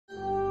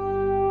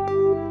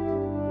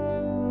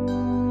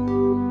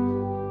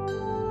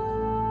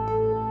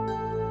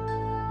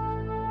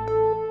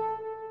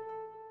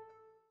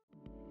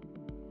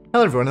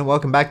Hello everyone and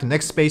welcome back to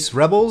Next Space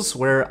Rebels,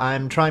 where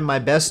I'm trying my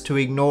best to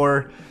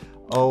ignore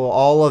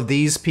all of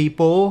these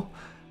people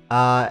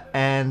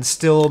and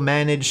still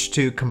manage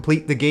to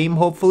complete the game,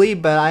 hopefully,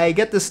 but I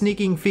get the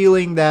sneaking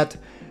feeling that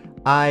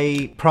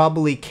I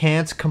probably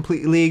can't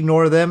completely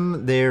ignore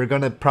them. They're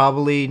gonna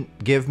probably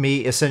give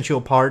me essential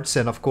parts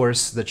and of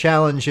course the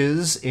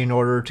challenges in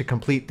order to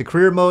complete the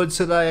career mode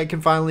so that I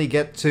can finally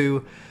get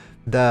to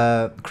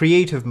the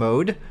creative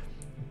mode.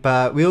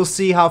 But we'll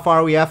see how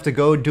far we have to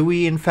go. Do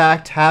we in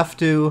fact have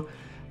to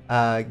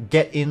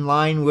get in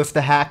line with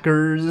the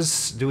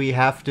hackers? Do we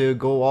have to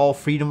go all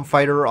freedom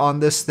fighter on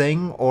this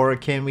thing? Or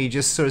can we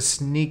just sort of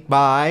sneak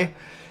by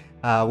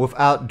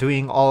without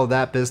doing all of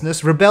that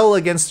business? Rebel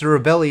against the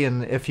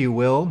rebellion, if you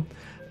will.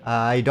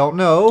 I don't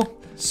know.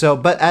 So,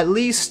 but at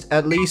least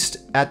at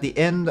the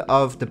end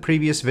of the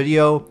previous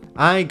video,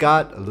 I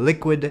got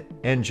liquid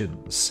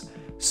engines.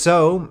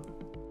 So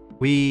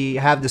we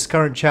have this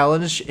current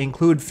challenge: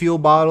 include fuel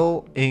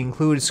bottle,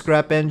 include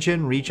scrap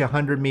engine, reach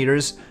 100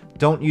 meters,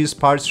 don't use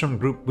parts from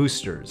group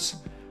boosters.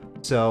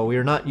 So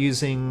we're not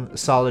using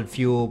solid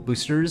fuel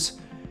boosters.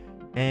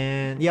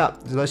 And yeah,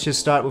 let's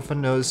just start with a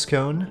nose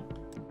cone.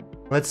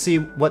 Let's see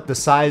what the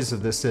size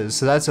of this is.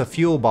 So that's a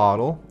fuel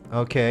bottle,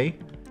 okay.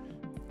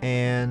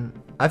 And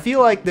I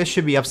feel like this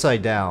should be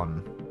upside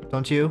down,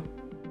 don't you?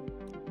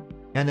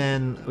 And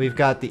then we've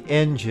got the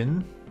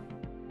engine.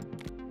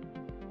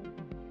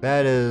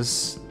 That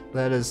is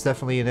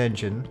definitely an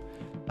engine.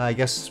 I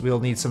guess we'll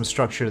need some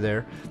structure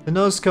there. The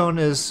nose cone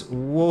is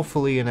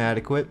woefully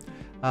inadequate.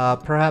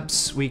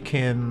 Perhaps we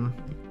can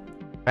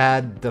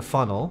add the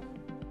funnel.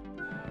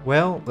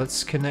 Well,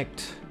 let's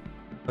connect.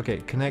 Okay,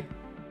 connect.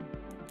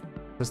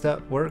 Does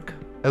that work?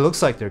 It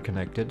looks like they're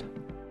connected.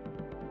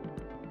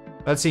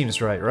 That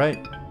seems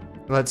right?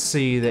 Let's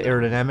see the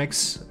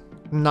aerodynamics.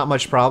 Not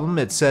much problem.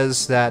 It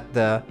says that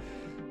the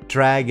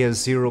drag is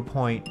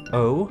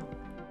 0.0.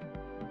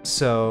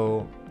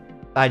 So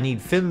I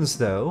need fins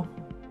though,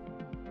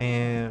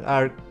 and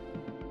our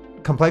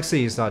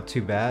complexity is not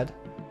too bad.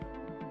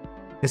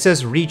 It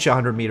says reach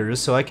 100 meters,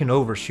 so I can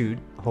overshoot,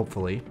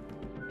 hopefully.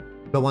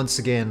 But once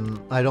again,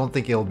 I don't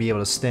think it'll be able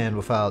to stand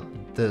without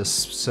this,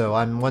 so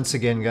I'm once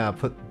again gonna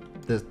put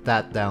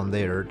that down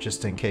there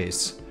just in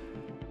case.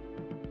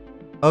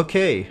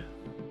 Okay.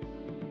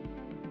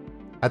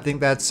 I think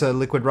that's a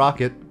liquid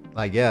rocket,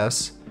 I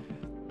guess.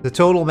 The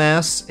total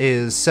mass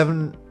is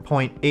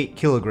 7.8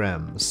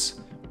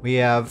 kilograms. We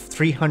have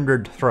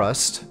 300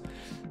 thrust,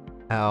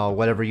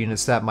 whatever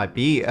units that might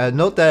be.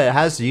 Note that it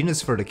has the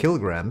units for the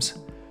kilograms,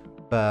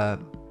 but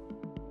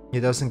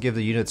it doesn't give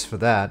the units for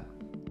that.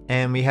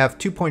 And we have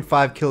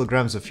 2.5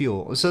 kilograms of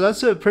fuel, so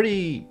that's a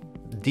pretty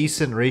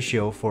decent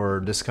ratio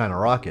for this kind of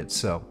rocket.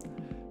 So,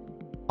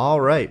 all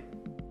right,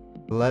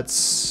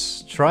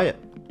 let's try it.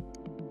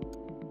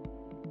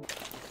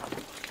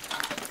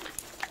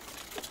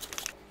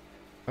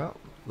 Well,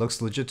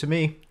 looks legit to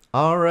me.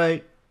 All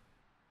right.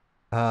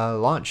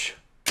 Launch.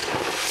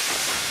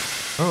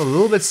 Oh, a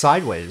little bit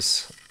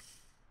sideways.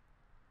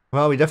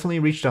 Well, we definitely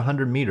reached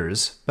 100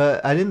 meters,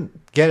 but I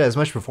didn't get as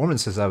much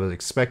performance as I was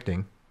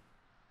expecting.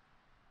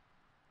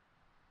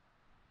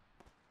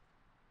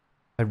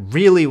 I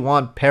really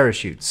want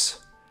parachutes.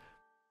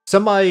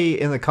 Somebody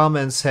in the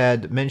comments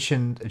had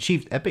mentioned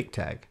achieved epic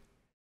tag.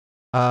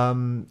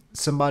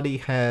 Somebody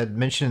had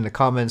mentioned in the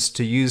comments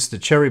to use the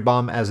cherry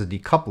bomb as a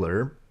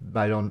decoupler.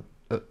 I don't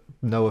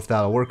know if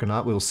that'll work or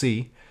not. We'll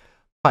see.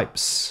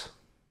 Pipes.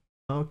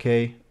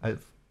 Okay.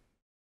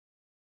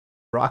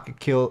 Rocket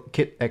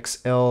Kit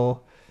XL.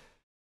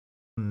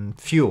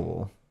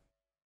 Fuel.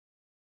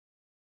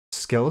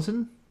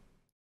 Skeleton?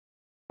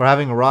 We're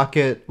having a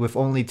rocket with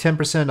only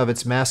 10% of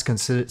its mass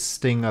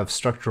consisting of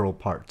structural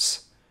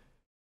parts.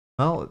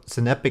 Well, it's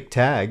an epic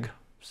tag,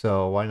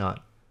 so why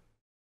not?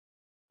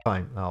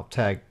 Fine, I'll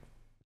tag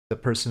the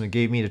person who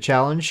gave me the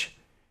challenge.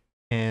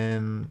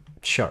 And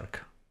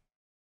shark.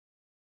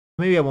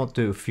 Maybe I won't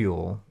do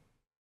fuel.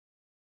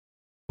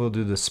 We'll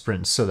do the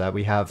sprints so that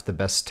we have the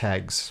best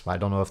tags. I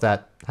don't know if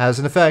that has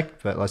an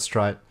effect, but let's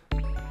try it.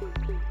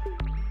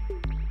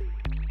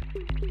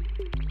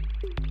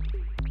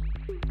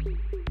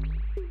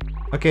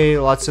 Okay,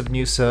 lots of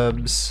new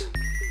subs.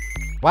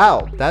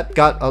 Wow, that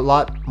got a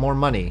lot more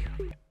money.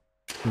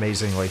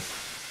 Amazingly.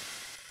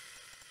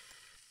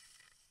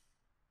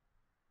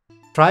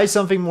 Try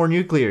something more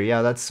nuclear.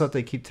 Yeah, that's what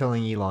they keep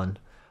telling Elon.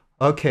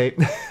 Okay.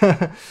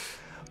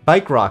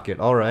 Bike rocket,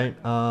 alright.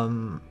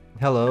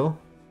 Hello.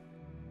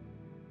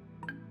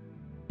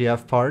 Do you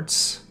have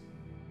parts?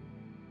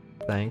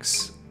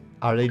 Thanks.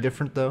 Are they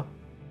different though?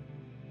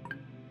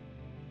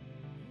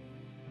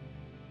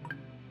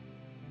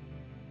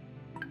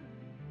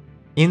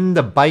 In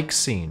the bike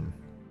scene,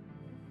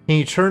 can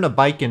you turn a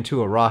bike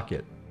into a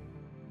rocket?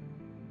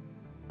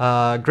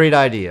 Great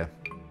idea.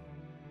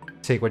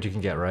 Take what you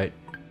can get, right?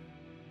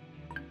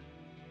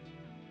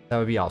 That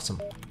would be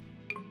awesome.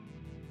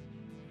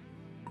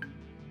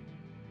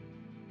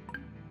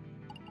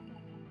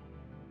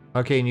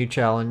 Okay, new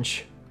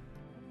challenge.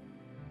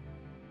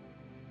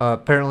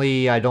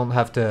 Apparently I don't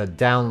have to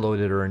download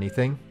it or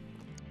anything.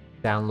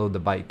 Download the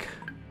bike.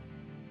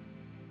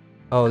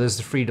 Oh, there's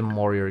the Freedom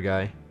Warrior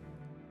guy.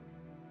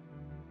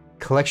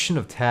 Collection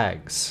of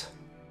tags.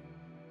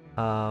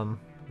 Well,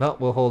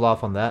 we'll hold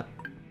off on that.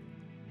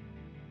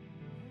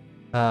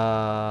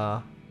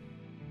 Well,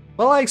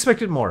 I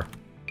expected more.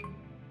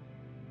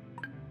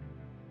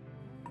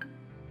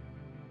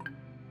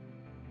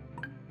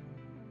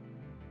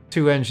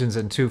 Two engines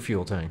and 2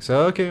 fuel tanks.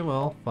 Okay,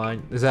 well,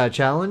 fine. Is that a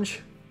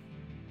challenge?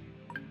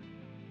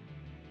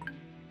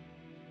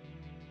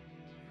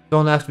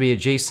 Don't have to be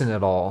adjacent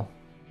at all.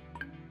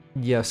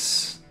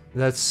 Yes,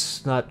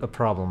 that's not a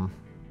problem.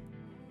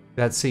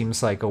 That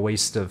seems like a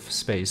waste of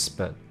space,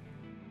 but...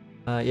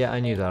 yeah, I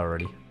knew that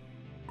already.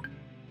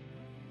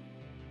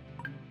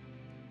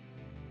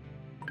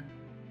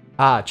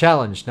 Ah,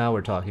 challenge. Now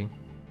we're talking.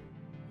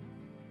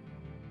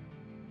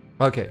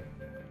 Okay.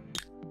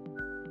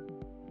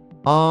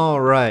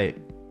 Alright.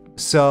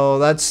 So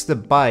that's the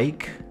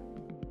bike.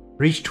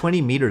 Reach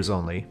 20 meters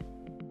only.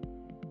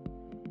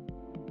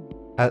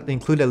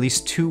 Include at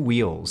least 2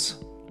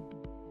 wheels.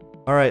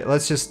 Alright,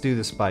 let's just do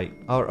this bike.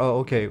 Oh,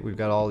 okay, we've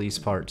got all these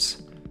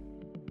parts.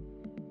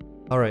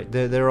 Alright,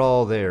 they're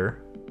all there.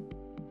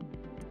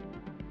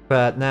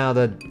 But now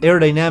the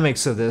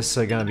aerodynamics of this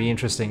are going to be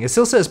interesting. It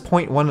still says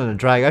 0.1 on the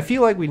drag. I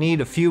feel like we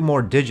need a few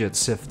more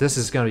digits if this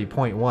is going to be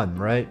 0.1,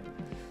 right?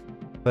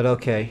 But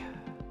okay.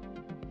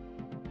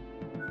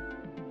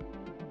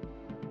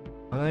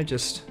 I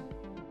just...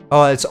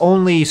 Oh, it's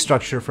only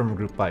structure from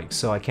group bikes,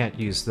 so I can't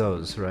use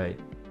those, right?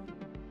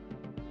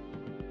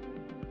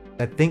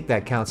 I think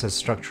that counts as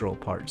structural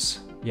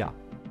parts. Yeah.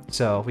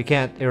 So we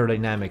can't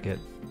aerodynamic it.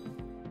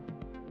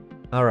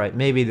 Alright,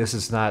 maybe this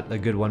is not a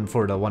good one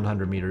for the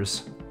 100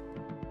 meters.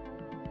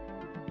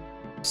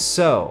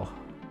 So,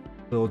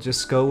 we'll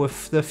just go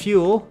with the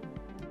fuel.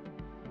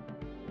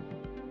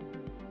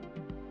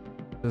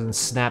 Doesn't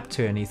snap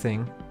to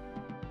anything.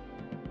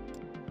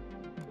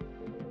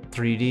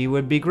 3D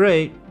would be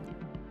great.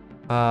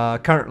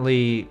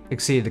 Currently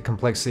exceeded the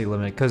complexity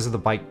limit because of the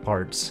bike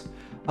parts.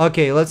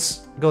 Okay,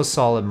 let's go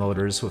solid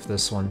motors with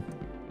this one.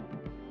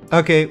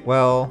 Okay,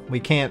 well, we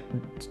can't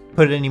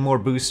put any more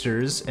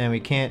boosters and we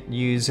can't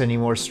use any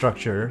more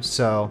structure,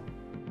 so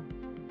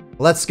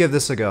let's give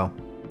this a go.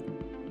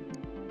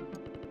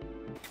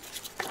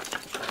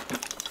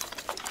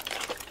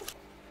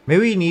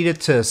 Maybe we need it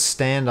to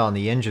stand on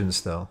the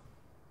engines though.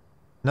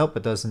 Nope,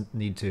 it doesn't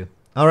need to.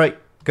 Alright,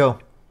 go.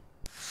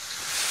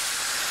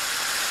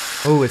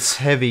 Oh, it's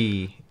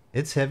heavy.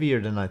 It's heavier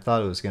than I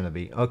thought it was going to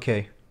be.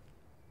 Okay.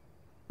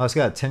 Oh, it's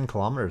got a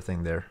 10-kilometer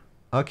thing there.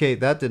 Okay,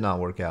 that did not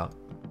work out.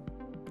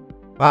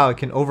 Wow, it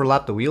can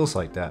overlap the wheels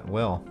like that.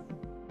 Well.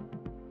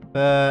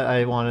 But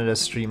I wanted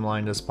as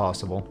streamlined as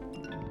possible.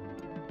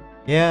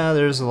 Yeah,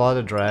 there's a lot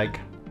of drag.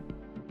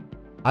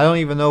 I don't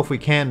even know if we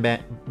can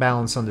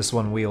balance on this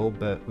one wheel,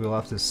 but we'll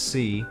have to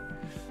see.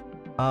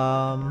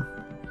 10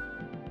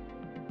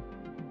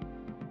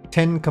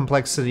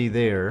 complexity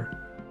there.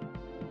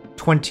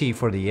 20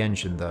 for the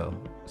engine though.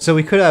 So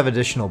we could have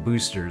additional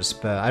boosters,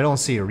 but I don't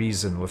see a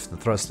reason with the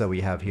thrust that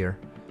we have here.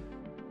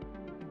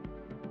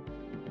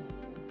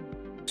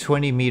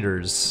 20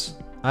 meters.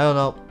 I don't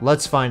know.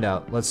 Let's find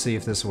out. Let's see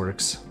if this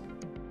works.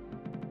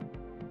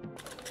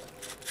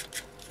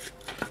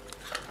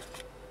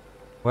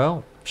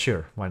 Well,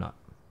 sure. Why not?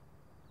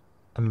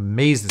 I'm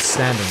amazed it's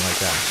standing like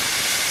that.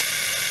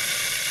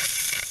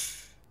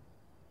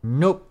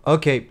 Nope.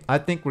 Okay. I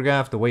think we're gonna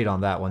have to wait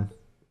on that one.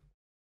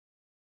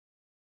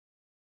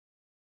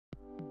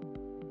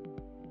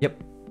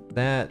 Yep,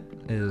 that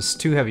is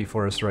too heavy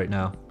for us right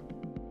now.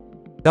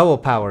 Double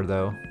power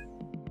though.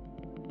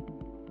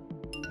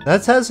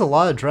 That has a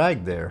lot of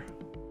drag there.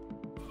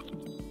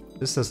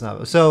 This does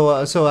not.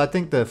 So I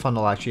think the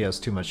funnel actually has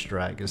too much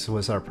drag. This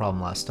was our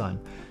problem last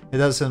time. It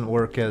doesn't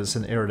work as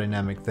an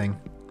aerodynamic thing.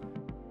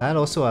 That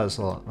also has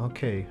a lot.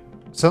 Okay.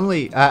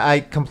 Suddenly,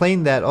 I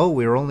complained that, oh,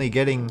 we're only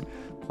getting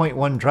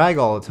 0.1 drag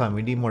all the time.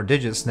 We need more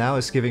digits. Now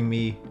it's giving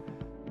me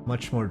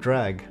much more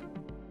drag.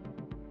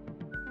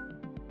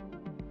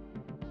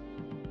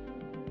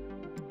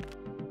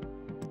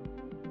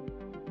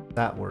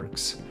 That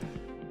works.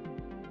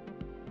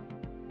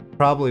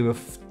 Probably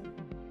with...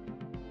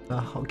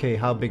 okay,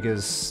 how big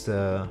is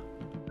the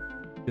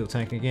fuel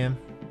tank again?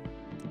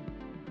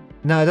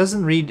 No, it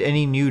doesn't read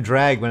any new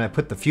drag when I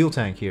put the fuel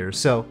tank here,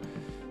 so...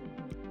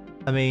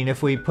 I mean,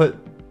 if we put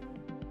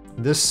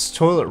this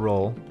toilet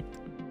roll...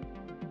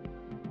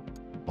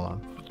 Hold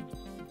on.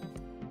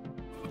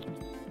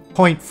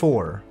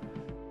 0.4.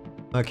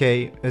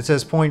 Okay, it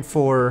says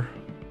 0.4...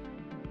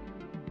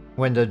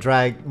 when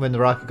the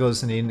rocket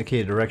goes in the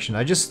indicated direction.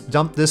 I just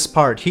dumped this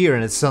part here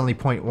and it's suddenly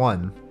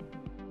 0.1.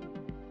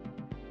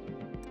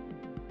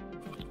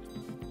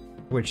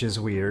 Which is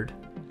weird.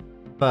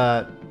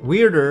 But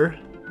weirder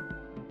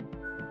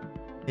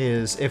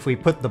is if we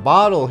put the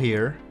bottle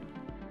here,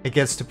 it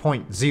gets to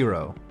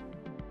 0.0.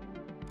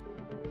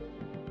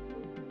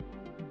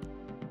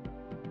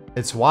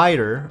 It's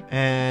wider,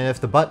 and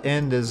if the butt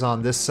end is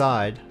on this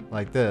side,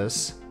 like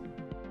this,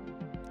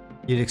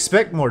 you'd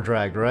expect more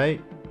drag,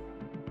 right?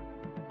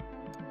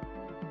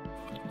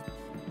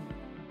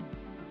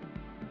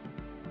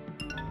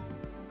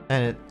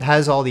 And it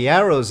has all the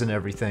arrows and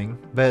everything,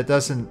 but it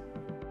doesn't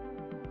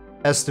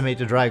estimate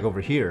the drag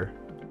over here.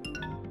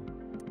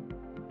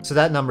 So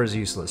that number is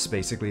useless,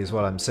 basically, is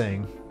what I'm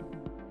saying.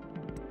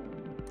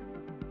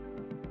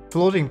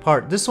 Floating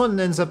part. This one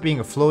ends up being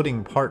a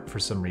floating part for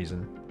some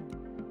reason.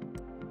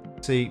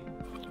 See,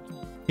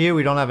 here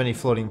we don't have any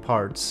floating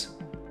parts.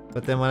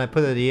 But then when I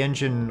put the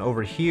engine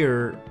over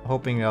here,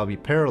 hoping it'll be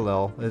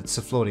parallel, it's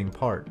a floating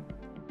part.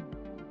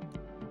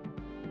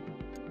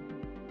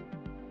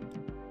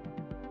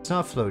 It's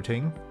not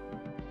floating.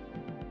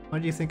 Why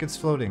do you think it's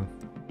floating?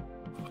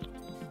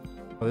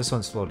 Oh, this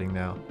one's floating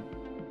now.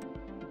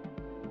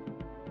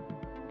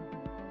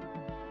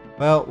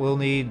 Well, we'll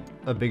need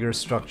a bigger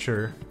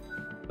structure,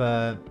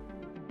 but...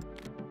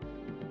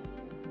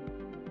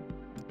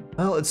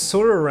 well, it's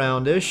sort of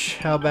roundish.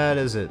 How bad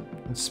is it?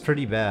 It's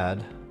pretty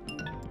bad.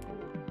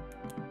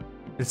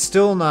 It's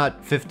still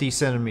not 50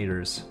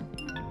 centimeters.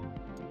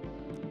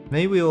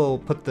 Maybe we'll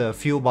put the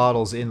fuel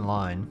bottles in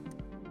line.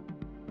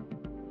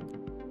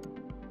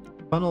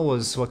 Funnel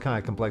was what kind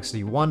of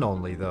complexity? 1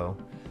 only, though.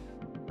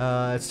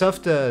 It's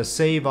tough to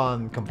save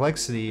on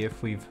complexity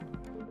if we've...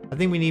 I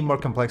think we need more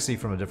complexity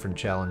from a different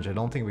challenge. I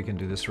don't think we can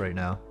do this right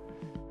now.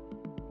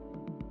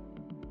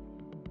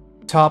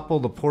 Topple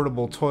the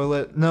portable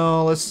toilet.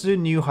 No, let's do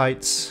New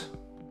Heights.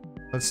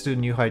 Let's do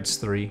New Heights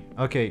 3.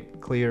 Okay,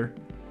 clear.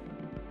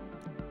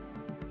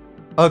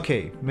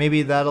 Okay,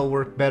 maybe that'll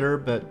work better,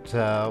 but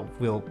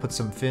we'll put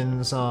some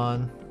fins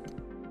on.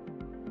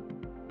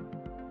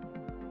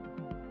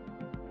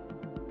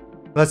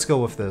 Let's go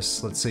with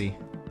this. Let's see.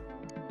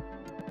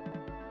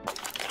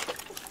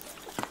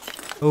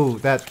 Oh,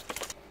 that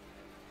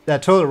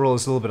toilet roll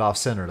is a little bit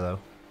off-center, though.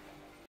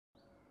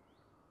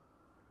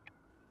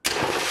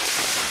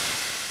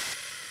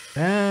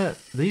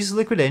 These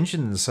liquid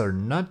engines are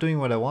not doing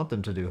what I want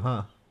them to do,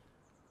 huh?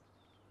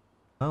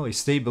 Well, we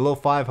stayed below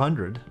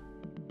 500.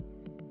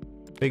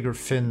 Bigger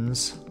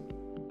fins.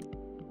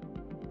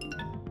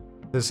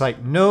 There's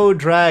like no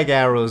drag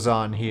arrows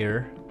on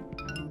here.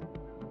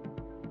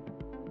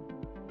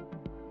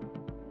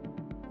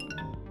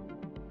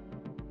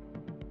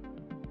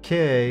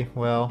 Okay,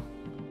 well.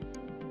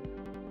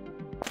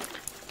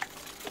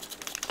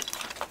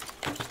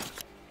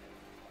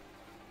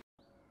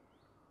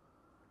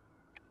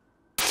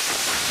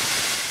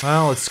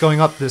 Well, it's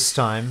going up this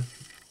time.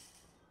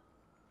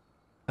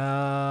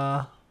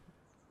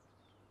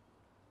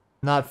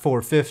 Not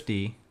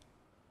 450.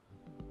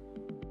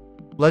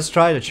 Let's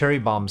try the cherry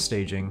bomb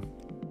staging.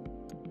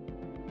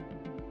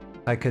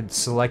 I could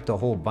select a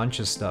whole bunch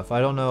of stuff. I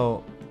don't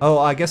know. Oh,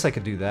 I guess I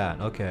could do that.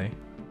 Okay.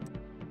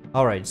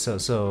 Alright,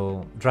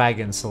 so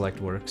dragon select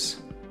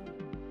works.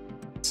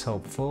 It's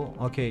helpful.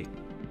 Okay.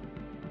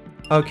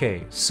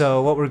 Okay,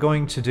 so what we're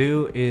going to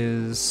do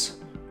is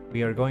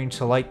we are going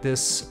to light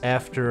this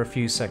after a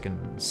few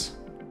seconds.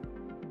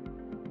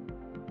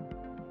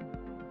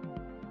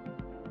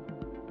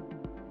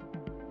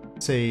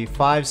 Say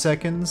 5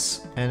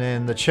 seconds, and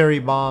then the cherry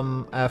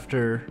bomb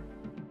after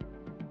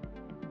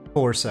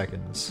 4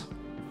 seconds.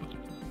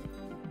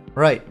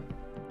 Right.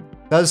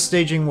 Does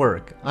staging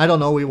work? I don't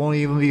know, we won't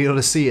even be able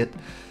to see it,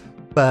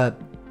 but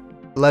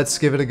let's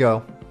give it a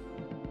go.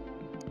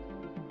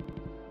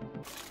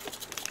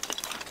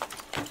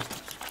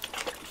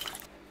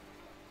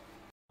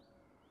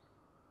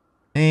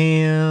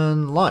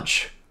 And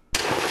launch.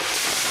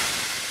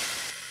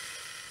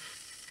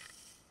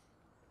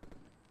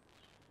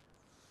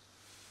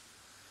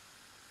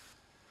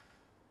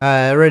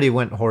 I already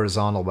went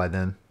horizontal by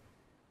then.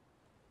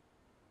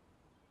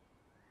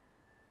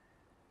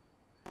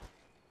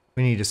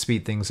 We need to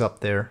speed things up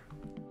there.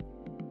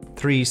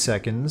 3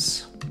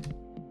 seconds.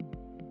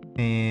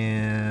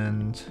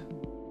 And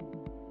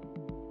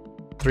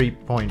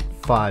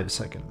 3.5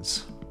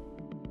 seconds.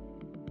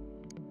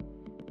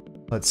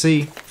 Let's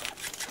see.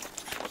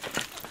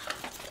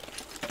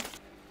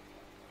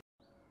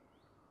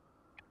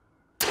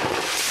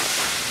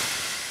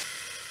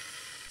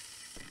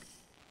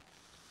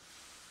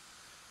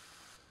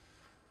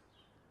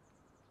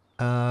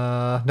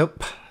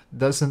 Nope.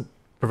 Doesn't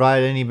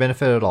provide any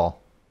benefit at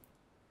all.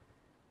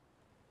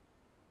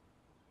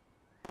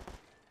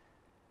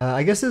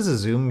 I guess it's a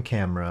zoom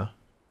camera.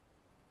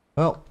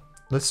 Well,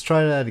 let's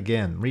try that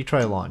again.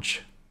 Retry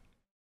launch.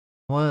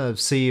 I want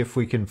to see if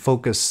we can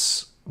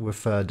focus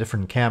with a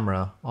different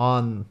camera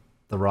on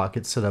the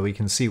rocket so that we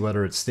can see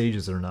whether it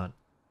stages or not.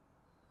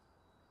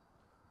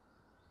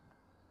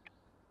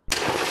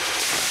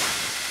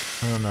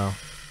 I don't know.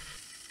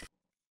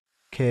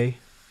 Okay.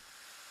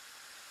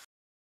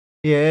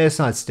 Yeah, it's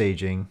not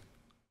staging.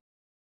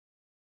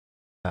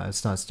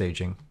 It's not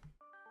staging.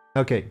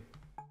 Okay.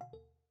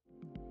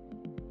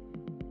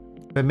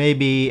 But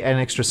maybe an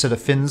extra set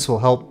of fins will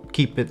help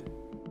keep it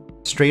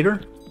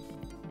straighter.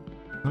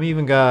 I'm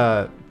even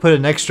gonna put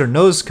an extra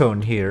nose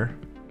cone here.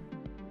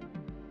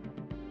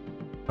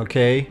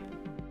 Okay.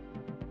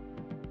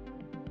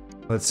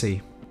 Let's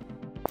see.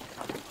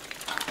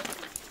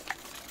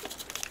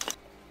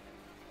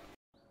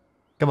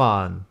 Come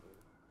on.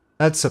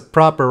 That's a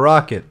proper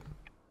rocket.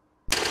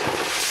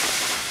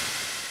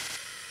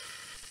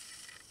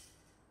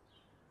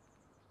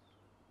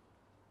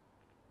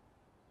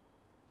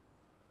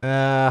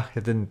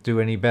 It didn't do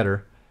any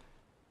better.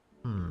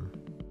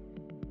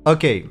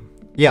 Okay,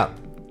 yeah.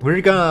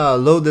 We're gonna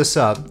load this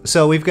up.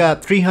 So we've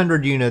got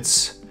 300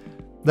 units.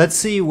 Let's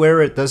see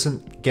where it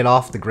doesn't get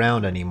off the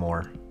ground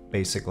anymore,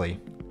 basically.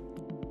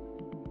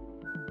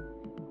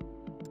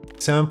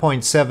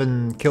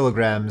 7.7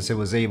 kilograms it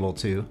was able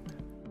to.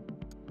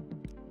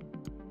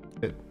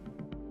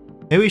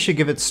 Maybe we should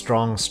give it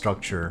strong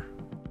structure.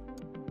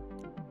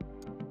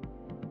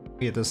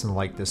 Maybe it doesn't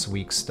like this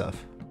weak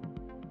stuff.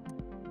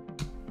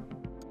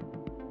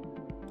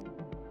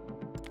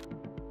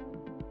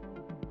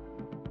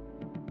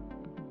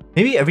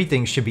 Maybe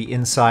everything should be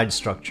inside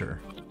structure.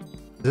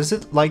 Does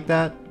it like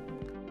that?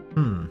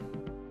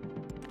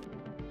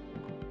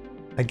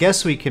 I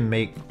guess we can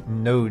make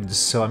nodes,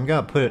 so I'm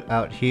gonna put it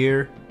out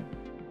here.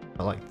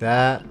 Like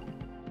that.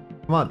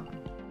 Come on.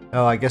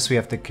 Oh, I guess we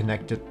have to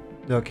connect it.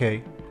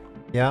 Okay.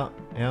 Yeah,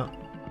 yeah.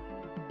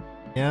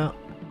 Yeah.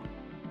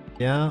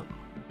 Yeah.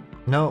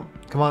 No,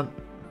 come on.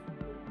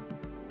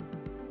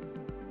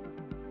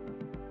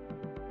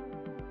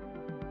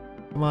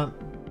 Come on.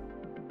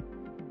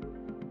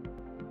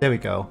 There we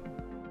go.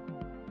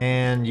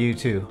 And you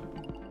too.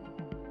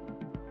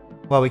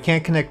 Well, we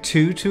can't connect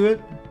two to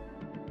it?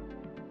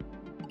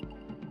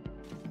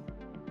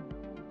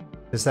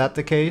 Is that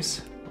the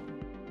case?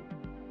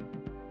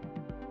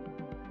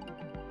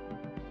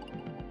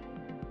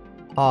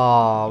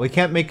 Aw, we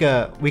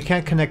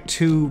can't connect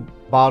two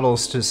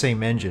bottles to the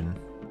same engine,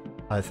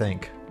 I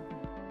think.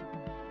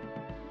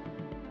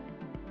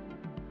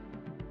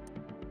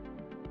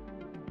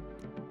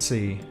 Let's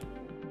see.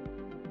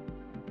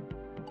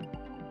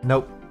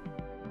 Nope.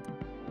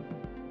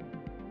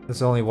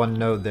 There's only one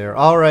node there.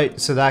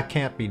 Alright, so that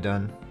can't be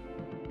done.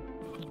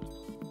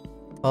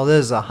 Well,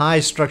 this is a high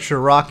structure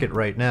rocket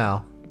right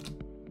now.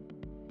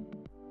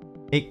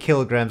 8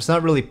 kilograms,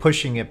 not really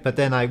pushing it, but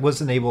then I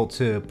wasn't able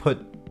to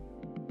put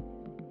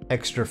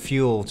extra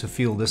fuel to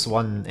fuel this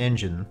one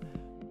engine.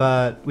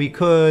 But we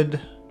could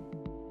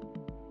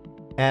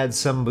add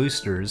some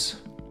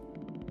boosters.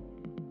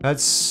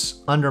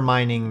 That's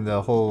undermining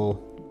the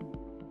whole...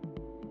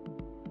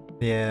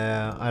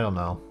 Yeah, I don't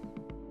know.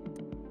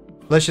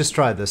 Let's just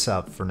try this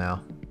out for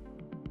now.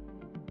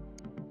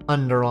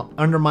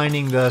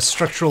 Undermining the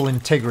structural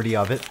integrity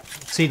of it.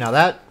 See, now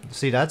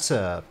that's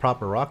a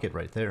proper rocket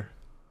right there.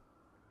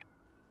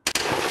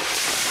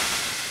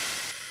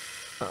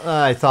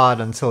 I thought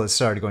until it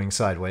started going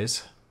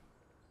sideways.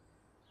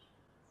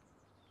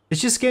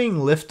 It's just getting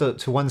lifted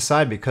to one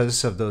side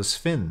because of those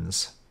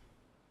fins.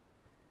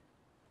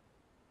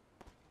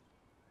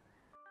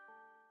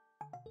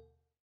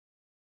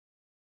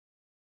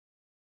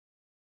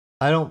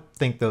 I don't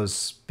think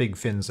those big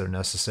fins are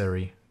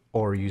necessary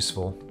or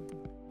useful.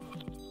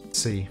 Let's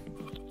see.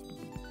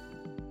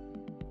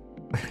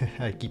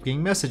 I keep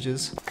getting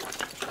messages.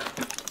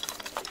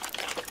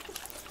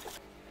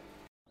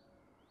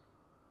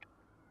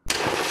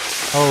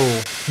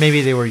 Oh,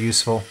 maybe they were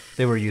useful.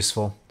 They were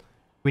useful.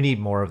 We need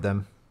more of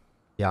them.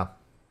 Yeah.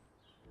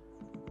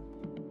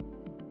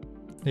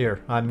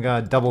 Here, I'm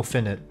gonna double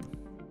fin it.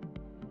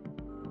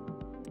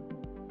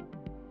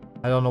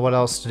 I don't know what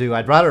else to do.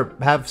 I'd rather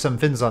have some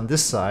fins on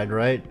this side,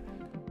 right?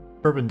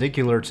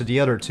 Perpendicular to the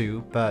other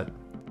two, but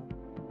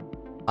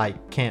I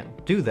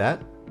can't do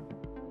that.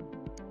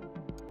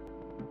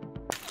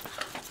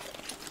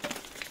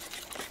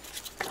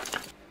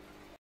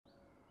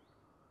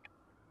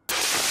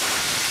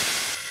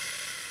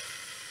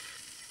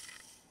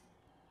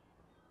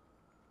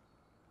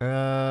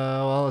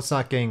 Well, it's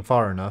not getting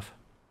far enough.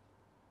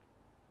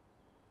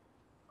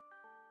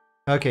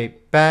 Okay,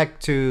 back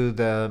to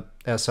the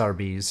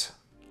SRBs.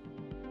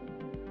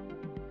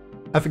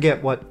 I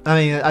forget what... I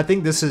mean, I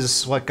think this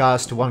is what got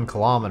us to 1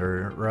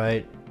 kilometer,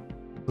 right?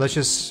 Let's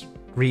just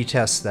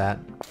retest that.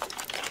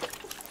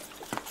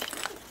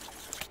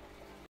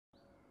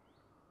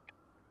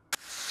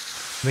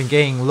 I've been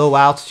getting low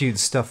altitude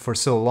stuff for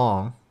so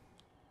long.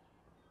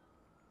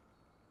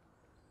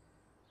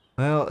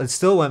 Well, it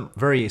still went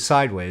very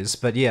sideways,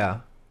 but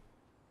yeah.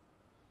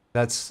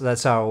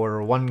 That's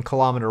our 1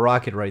 kilometer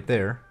rocket right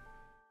there.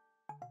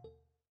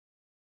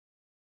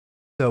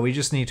 So we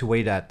just need to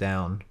weigh that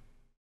down.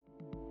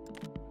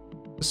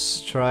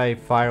 Let's try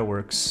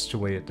fireworks to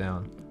weigh it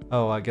down.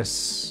 Oh, I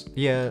guess...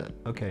 yeah,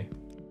 okay.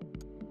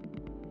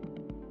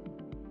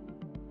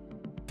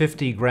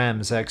 50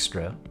 grams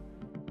extra.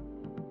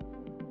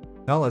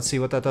 Well, let's see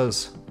what that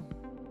does.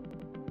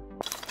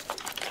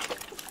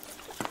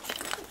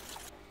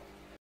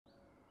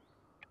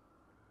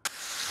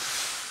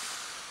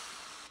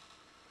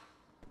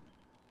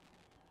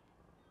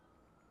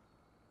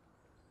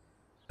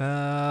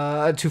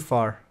 Too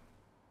far.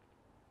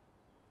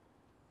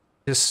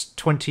 Just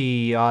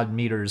 20 odd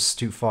meters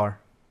too far.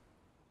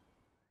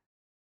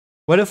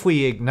 What if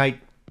we ignite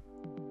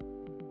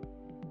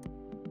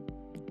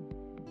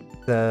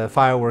the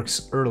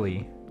fireworks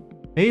early?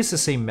 Maybe it's the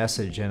same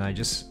message and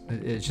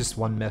it's just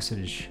one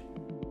message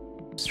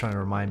it's trying to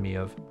remind me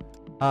of.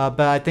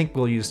 But I think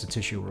we'll use the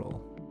tissue roll.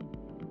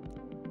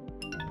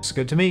 Looks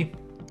good to me.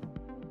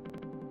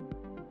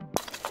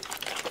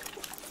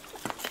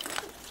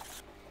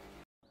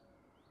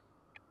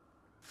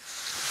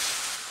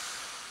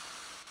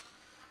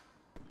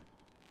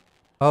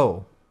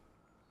 Oh.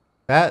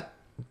 That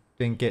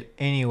didn't get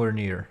anywhere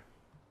near.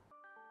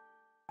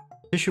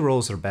 Tissue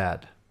rolls are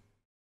bad.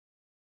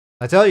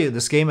 I tell you,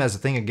 this game has a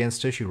thing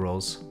against tissue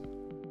rolls.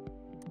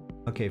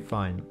 Okay,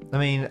 fine. I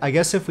mean, I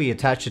guess if we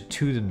attach it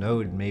to the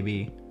node,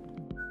 maybe...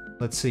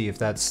 Let's see if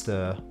that's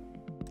the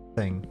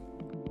thing.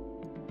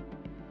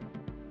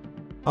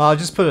 I'll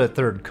just put a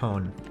third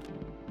cone.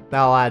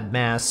 That'll add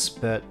mass,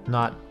 but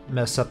not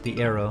mess up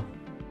the arrow.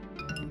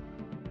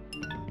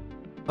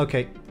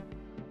 Okay.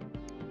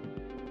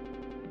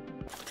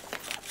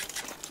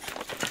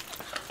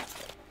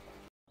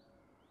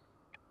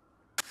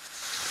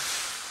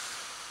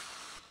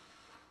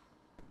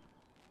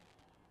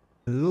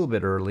 A little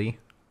bit early.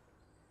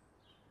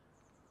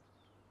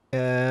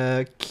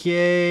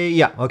 Okay,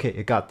 yeah, okay,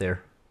 it got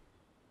there.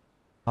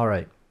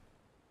 Alright.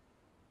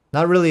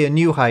 Not really a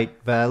new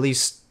height, but at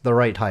least the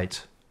right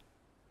height.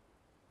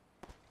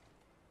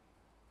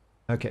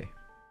 Okay.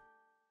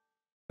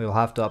 We'll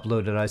have to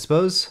upload it, I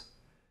suppose.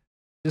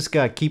 Just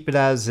gotta keep it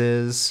as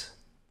is.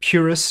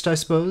 Purest, I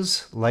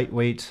suppose.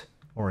 Lightweight,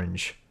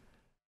 orange.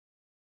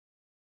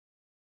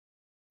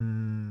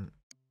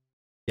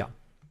 Yeah.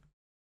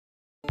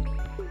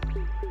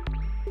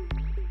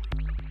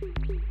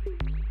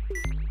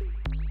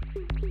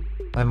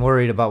 I'm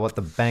worried about what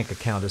the bank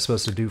account is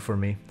supposed to do for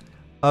me.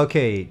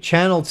 Okay,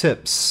 channel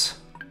tips.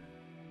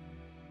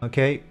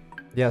 Okay,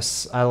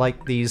 yes, I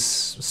like these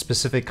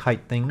specific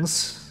height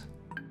things.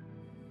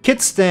 Kit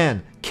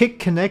stand, kick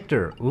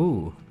connector.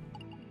 Ooh,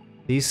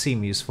 these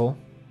seem useful.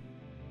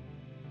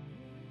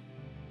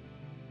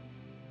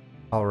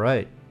 All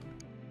right.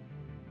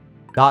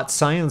 Dot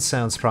science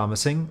sounds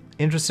promising.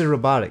 Interested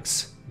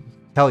robotics.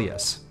 Hell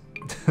yes.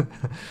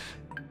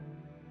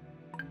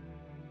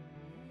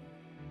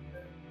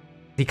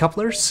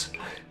 Decouplers?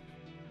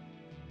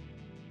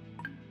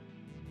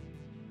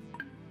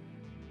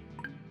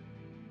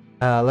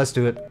 Let's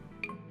do it.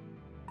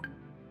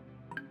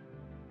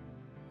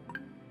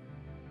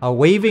 A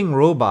waving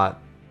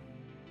robot.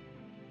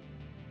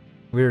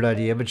 Weird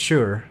idea, but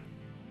sure.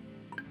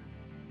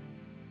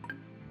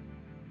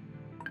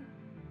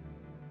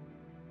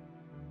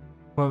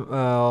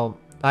 Well,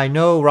 I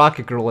know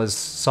Rocket Girl has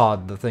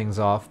sawed the things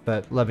off,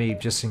 but let me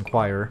just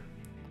inquire.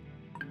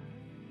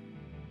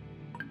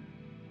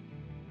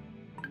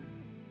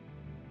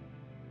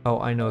 Oh,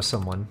 I know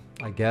someone,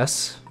 I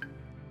guess.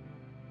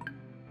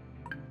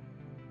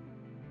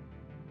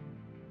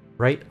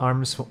 Right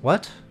arms...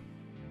 What?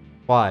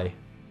 Why?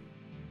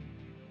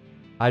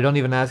 I don't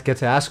even get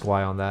to ask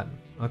why on that.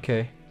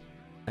 Okay.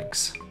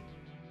 Thanks.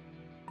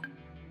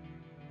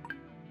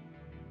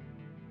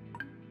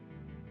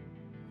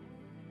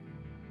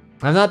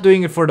 I'm not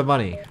doing it for the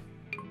money.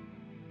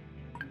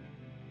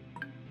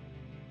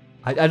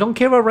 I don't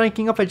care about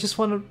ranking up, I just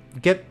want to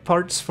get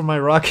parts for my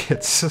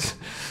rockets.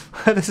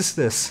 What is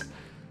this?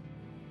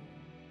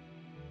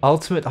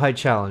 Ultimate High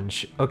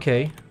Challenge.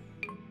 Okay.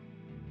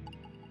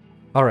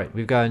 Alright,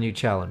 we've got a new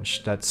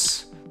challenge.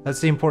 That's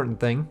the important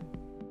thing.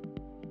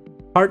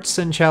 Parts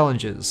and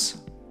challenges.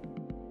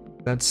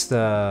 That's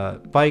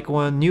the bike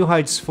one. New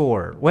Heights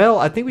 4. Well,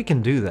 I think we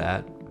can do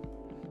that.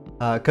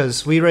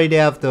 Because we already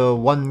have the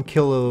 1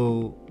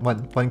 kilometer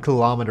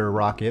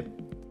rocket.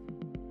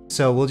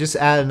 So we'll just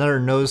add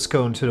another nose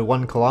cone to the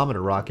 1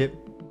 kilometer rocket.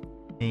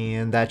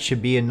 And that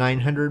should be a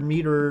 900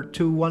 meter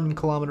to 1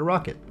 kilometer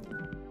rocket.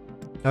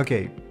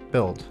 Okay,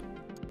 build.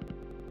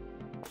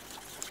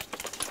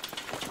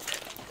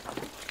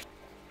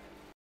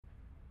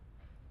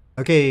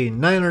 Okay,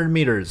 900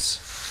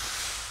 meters.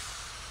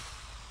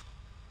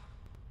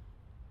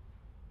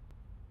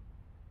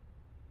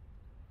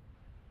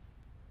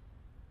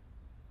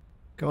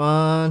 Come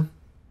on.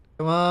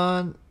 Come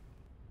on.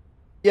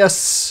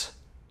 Yes!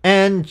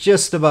 And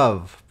just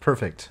above.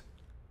 Perfect.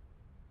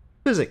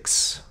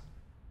 Physics.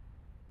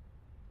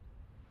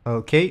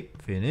 Okay,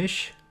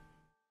 finish.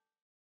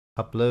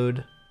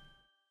 Upload.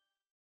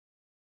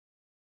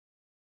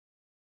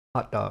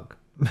 Hot dog.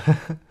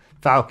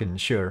 Falcon,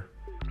 sure.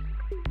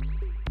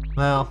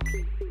 Well,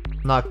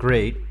 not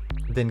great.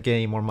 Didn't get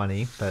any more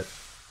money, but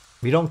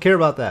we don't care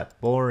about that.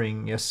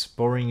 Boring, yes,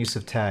 boring use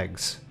of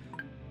tags.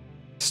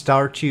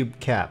 Star Tube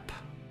cap.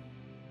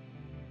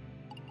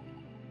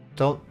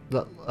 Don't...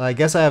 I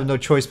guess I have no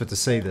choice but to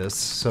say this,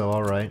 so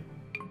alright.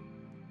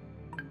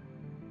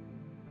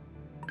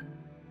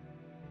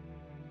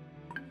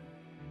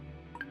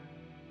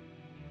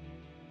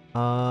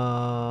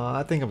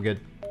 I think I'm good.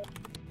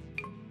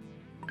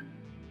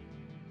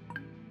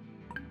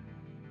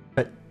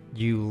 But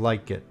you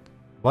like it.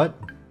 What?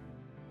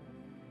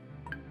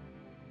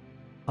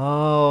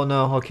 Oh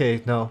no,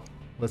 okay, no.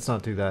 Let's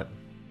not do that.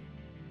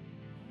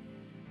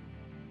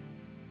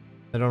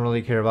 I don't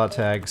really care about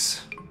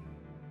tags.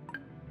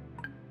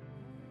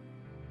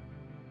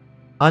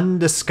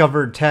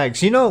 Undiscovered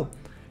tags. You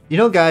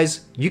know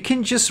guys, you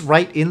can just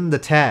write in the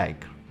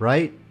tag,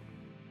 right?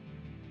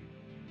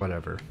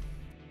 Whatever.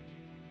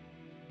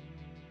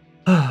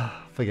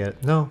 Forget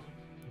it. No.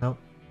 Nope.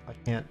 I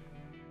can't.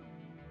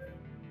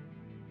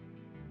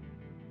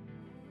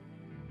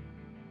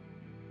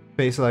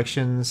 Space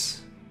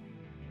selections.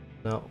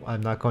 No,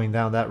 I'm not going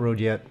down that road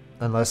yet,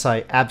 unless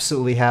I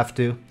absolutely have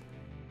to.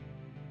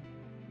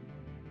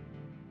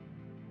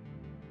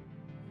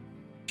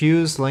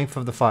 Fuse length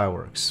of the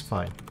fireworks.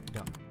 Fine.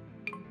 Yep.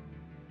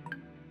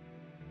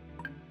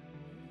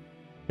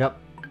 Yep.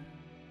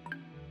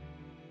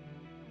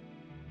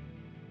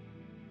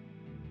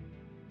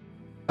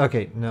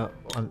 Okay, no.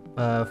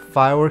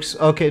 Fireworks.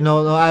 Okay,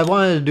 no, I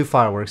wanted to do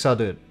fireworks. I'll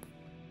do it.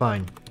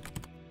 Fine.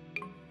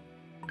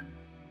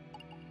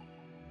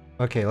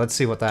 Okay, let's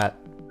see what that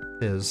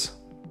is.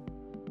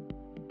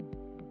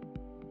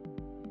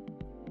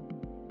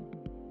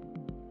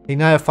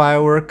 Ignite a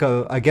firework.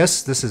 I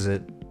guess this is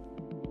it.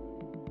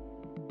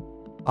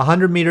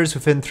 100 meters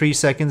within 3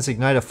 seconds.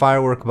 Ignite a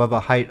firework above a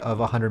height of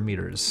 100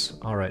 meters.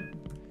 Alright.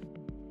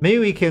 Maybe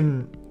we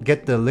can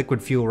get the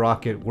liquid fuel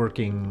rocket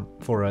working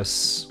for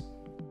us.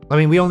 I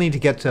mean, we only need to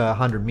get to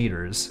 100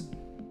 meters.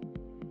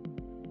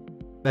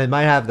 It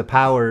might have the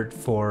power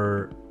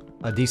for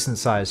a decent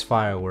sized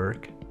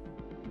firework.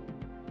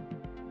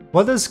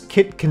 What does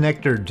kit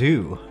connector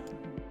do?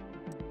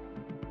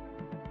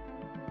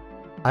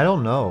 I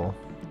don't know.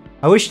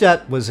 I wish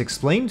that was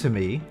explained to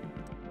me.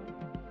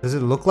 Does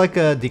it look like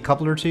a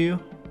decoupler to you?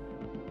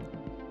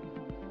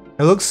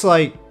 It looks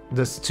like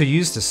this, to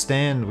use the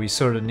stand we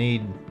sort of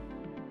need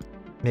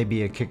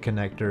maybe a kick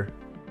connector.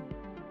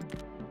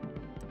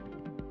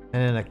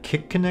 And then a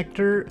kick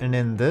connector, and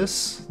then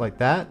this, like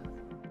that?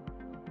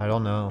 I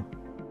don't know.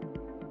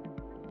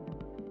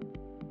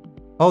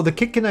 Oh, the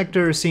kick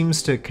connector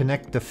seems to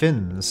connect the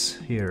fins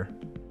here.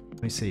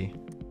 Let me see.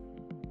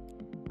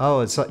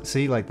 Oh, it's like,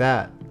 see, like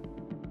that.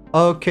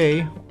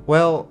 Okay,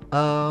 well,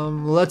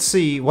 let's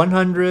see.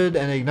 100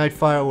 and ignite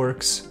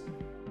fireworks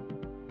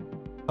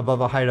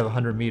above a height of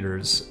 100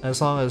 meters.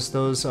 As long as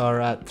those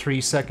are at 3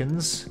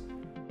 seconds.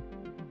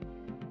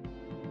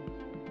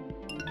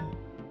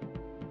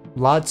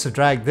 Lots of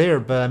drag there,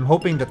 but I'm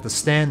hoping that the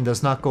stand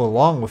does not go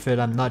along with it.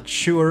 I'm not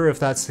sure if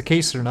that's the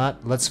case or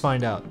not. Let's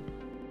find out.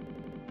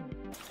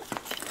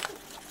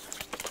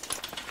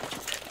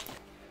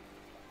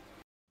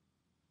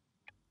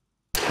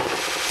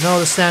 No,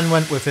 the stand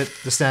went with it.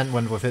 The stand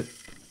went with it.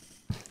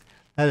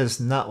 That is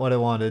not what I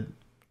wanted.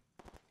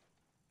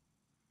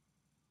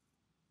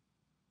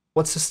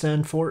 What's the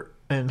stand for?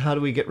 And how do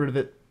we get rid of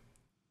it?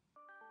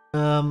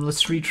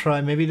 Let's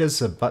retry. Maybe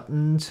there's a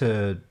button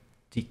to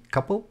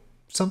decouple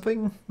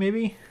something,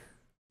 maybe?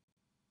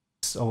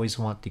 Just always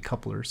want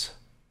decouplers.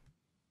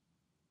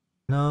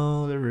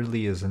 No, there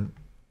really isn't.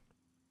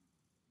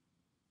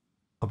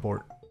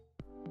 Abort.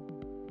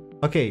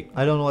 Okay,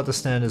 I don't know what the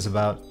stand is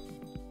about.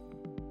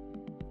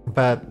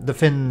 But the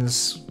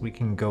fins we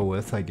can go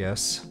with, I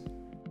guess.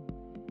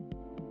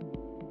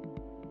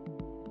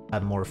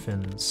 Add more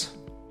fins.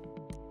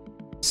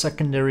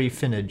 Secondary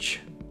finnage.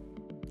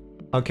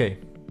 Okay.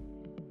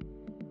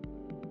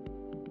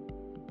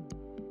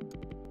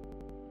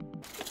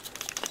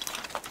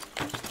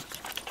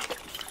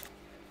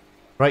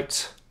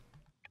 Right.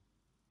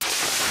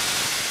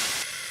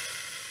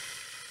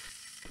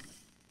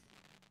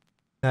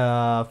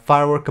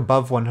 Firework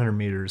above 100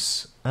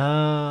 meters.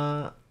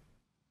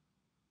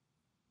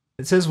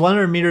 It says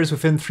 100 meters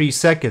within 3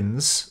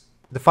 seconds.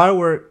 The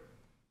firework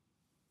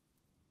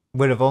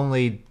would have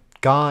only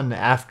gone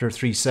after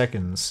 3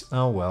 seconds.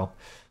 Oh well.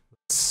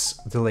 Let's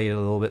delay it a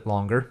little bit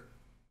longer.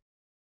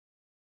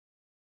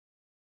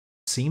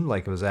 Seemed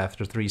like it was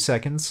after 3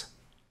 seconds.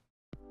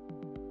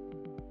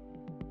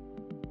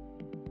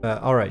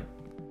 Alright.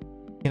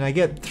 Can I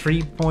get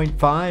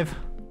 3.5?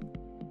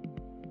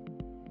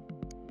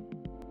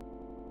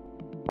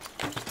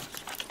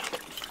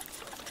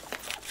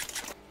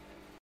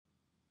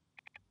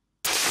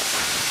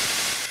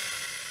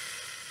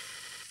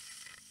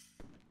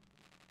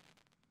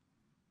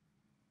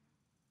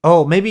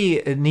 Oh, maybe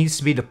it needs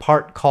to be the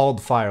part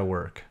called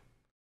firework.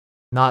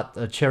 Not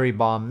a cherry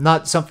bomb.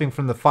 Not something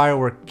from the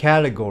firework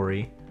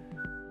category.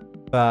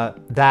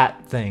 But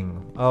that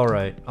thing.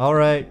 Alright.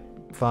 Alright.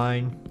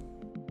 Fine.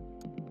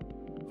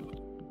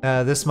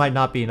 This might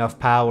not be enough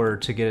power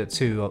to get it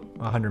to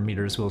 100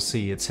 meters. We'll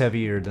see. It's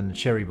heavier than the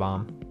cherry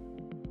bomb.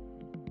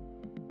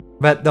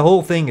 But the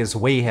whole thing is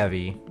way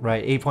heavy,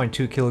 right?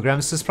 8.2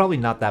 kilograms. This is probably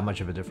not that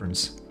much of a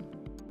difference.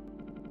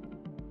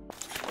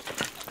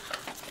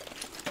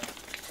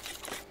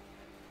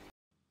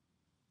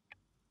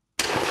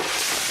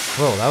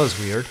 Whoa, that was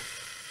weird.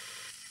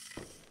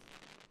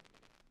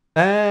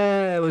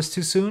 It was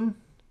too soon?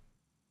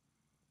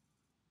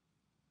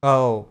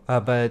 Oh,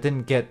 but it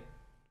didn't get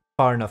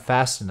far enough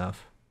fast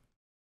enough.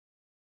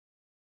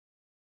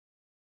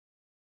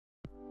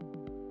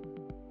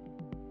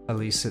 At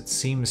least it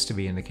seems to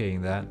be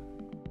indicating that.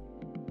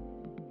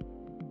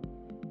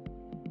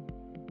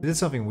 It did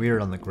something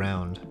weird on the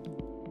ground.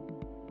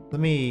 Let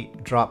me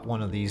drop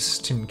one of these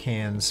tin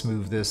cans,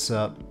 move this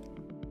up.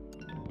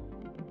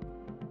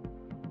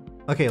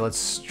 Okay,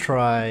 let's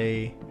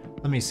try...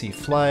 Let me see,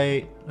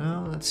 flight...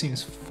 Oh, that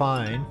seems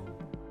fine.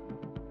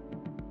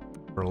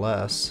 Or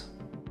less.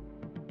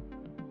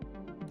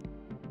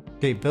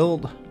 Okay,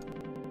 build.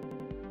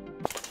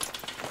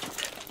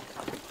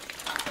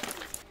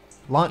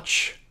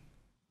 launch.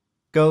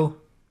 Go.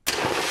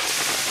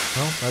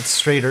 Oh, that's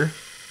straighter.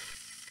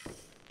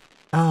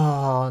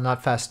 Oh,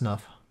 not fast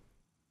enough.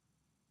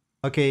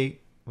 Okay,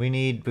 we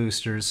need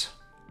boosters.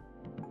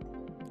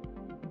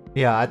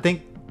 Yeah, I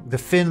think the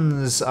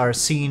fins are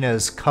seen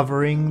as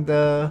covering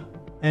the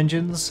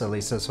engines. At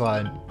least that's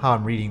how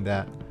I'm reading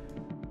that.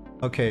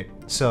 Okay,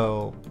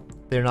 so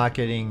they're not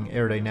getting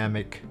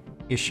aerodynamic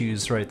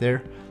issues right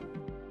there.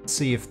 Let's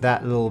see if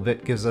that little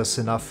bit gives us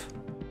enough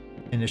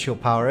initial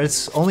power.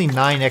 It's only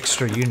 9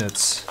 extra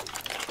units,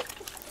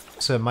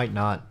 so it might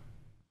not.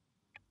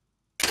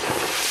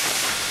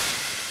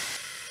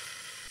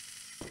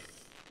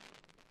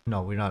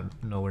 No, we're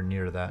not nowhere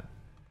near that.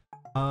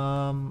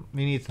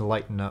 We need to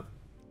lighten up.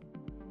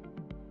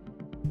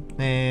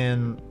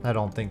 And I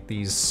don't think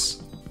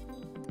these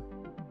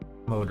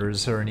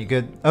motors are any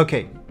good.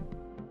 Okay.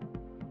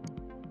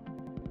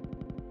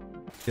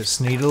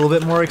 Just need a little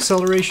bit more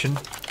acceleration.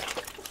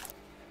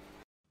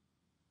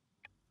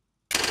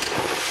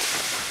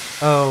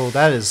 Oh,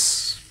 that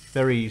is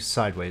very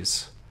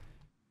sideways.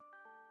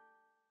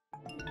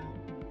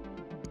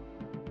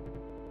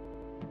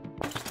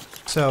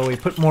 So we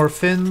put more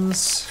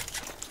fins.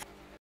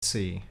 Let's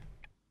see.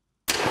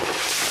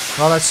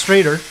 Well, that's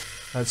straighter.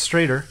 That's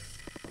straighter.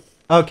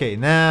 Okay,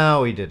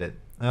 now we did it.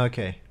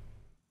 Okay.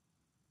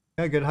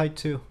 Got good height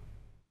too.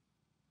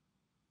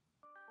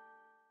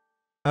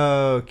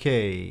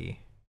 Okay.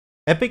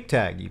 Epic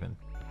tag even.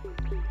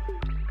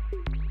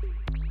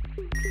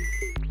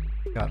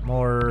 Got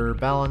more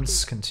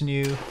balance.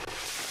 Continue.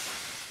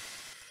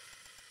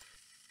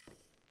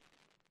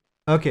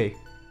 Okay.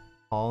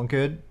 All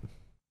good.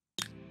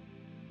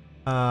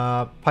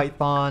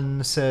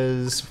 Python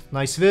says,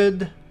 nice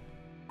vid.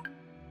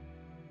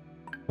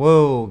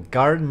 Whoa,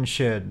 garden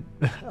shed.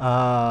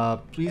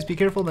 Please be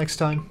careful next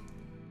time.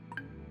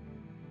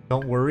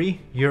 Don't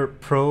worry, you're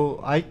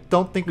pro. I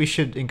don't think we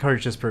should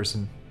encourage this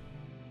person.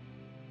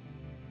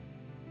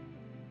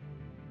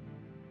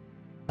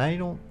 I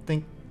don't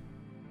think...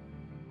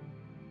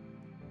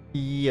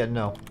 Yeah,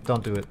 no,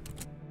 don't do it.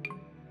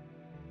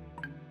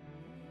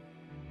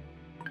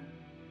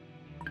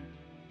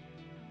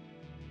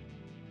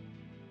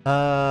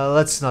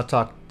 Let's not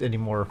talk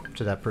anymore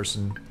to that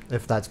person,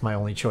 if that's my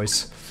only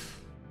choice.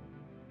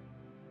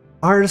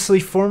 Artistly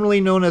formerly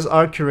known as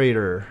Art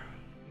Curator.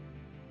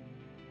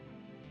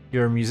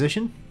 You're a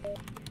musician?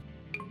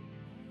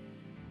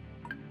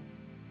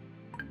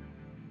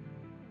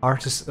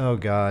 Artist, oh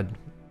god.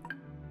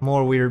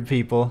 More weird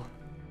people.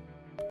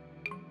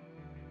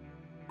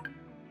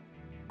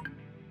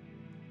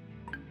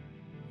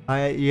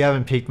 You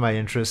haven't piqued my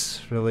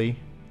interest, really.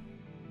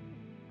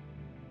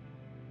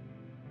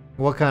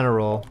 What kind of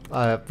role?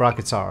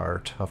 Rockets are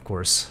art, of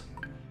course.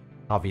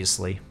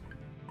 Obviously.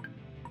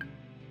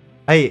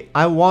 Hey,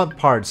 I want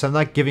parts. I'm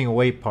not giving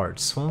away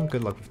parts. Well,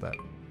 good luck with that.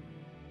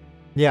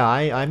 Yeah,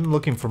 I'm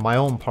looking for my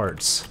own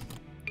parts.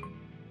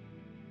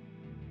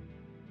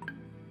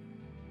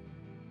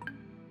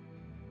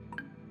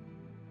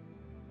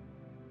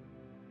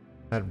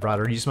 I'd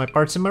rather use my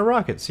parts in my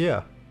rockets,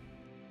 yeah.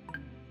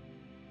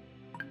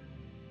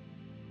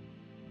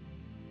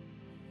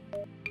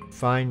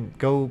 Fine,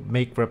 go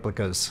make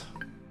replicas.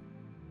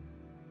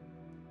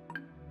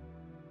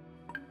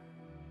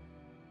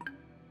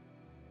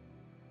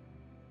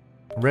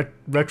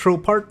 Retro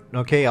part?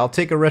 Okay, I'll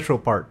take a retro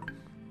part.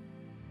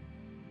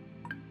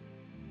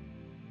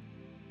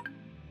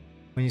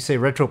 When you say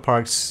retro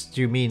parts,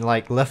 do you mean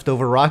like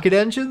leftover rocket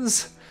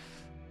engines?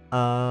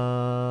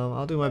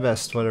 I'll do my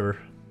best, whatever.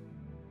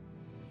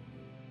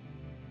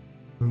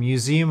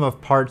 Museum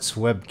of Parts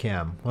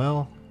webcam.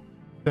 Well,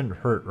 couldn't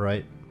hurt,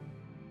 right?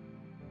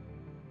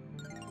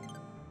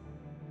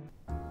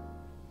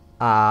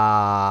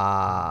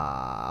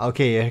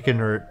 Okay, it can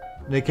hurt.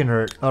 It can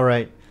hurt.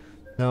 Alright.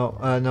 No,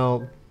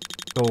 no.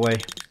 Go away.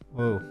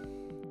 Whoa.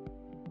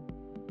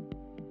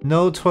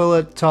 No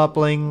toilet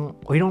toppling.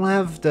 We don't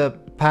have the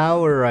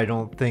power, I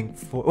don't think,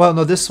 for... Well,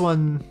 no, this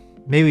one...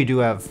 Maybe we do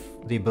have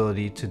the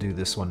ability to do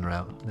this one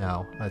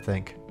now, I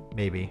think.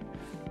 Maybe.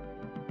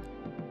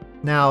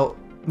 Now,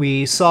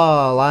 we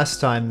saw last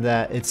time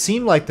that it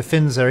seemed like the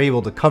fins are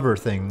able to cover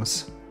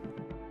things.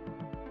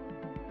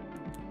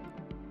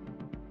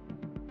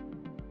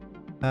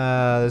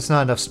 There's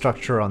not enough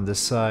structure on this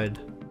side.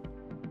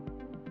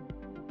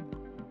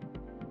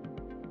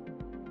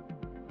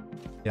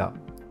 Yeah,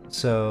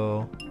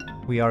 so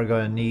we are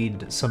gonna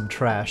need some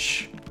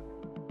trash.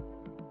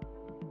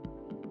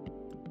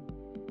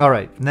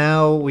 Alright,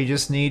 now we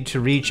just need to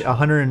reach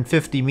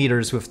 150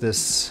 meters with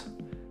this.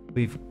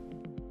 We've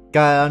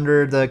got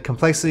under the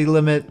complexity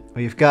limit.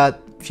 We've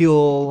got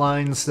fuel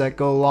lines that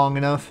go long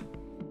enough.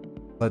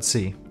 Let's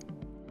see.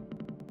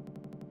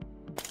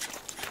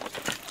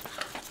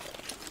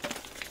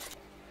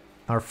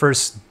 Our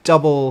first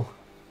double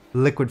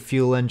liquid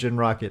fuel engine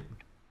rocket.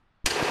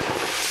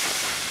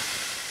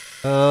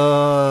 It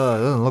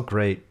doesn't look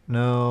great.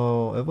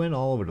 No, it went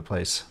all over the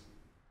place.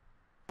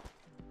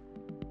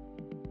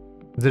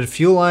 Did the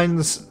fuel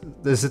lines...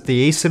 Is it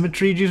the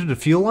asymmetry due to the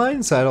fuel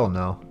lines? I don't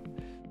know.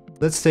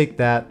 Let's take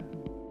that.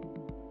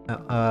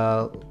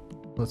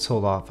 Let's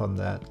hold off on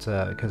that,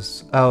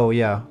 because... oh,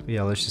 yeah,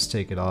 let's just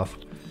take it off.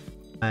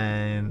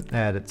 And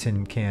add a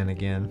tin can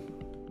again.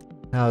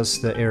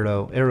 How's the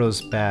arrow?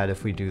 Arrow's bad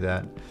if we do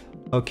that.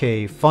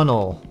 Okay,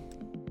 funnel.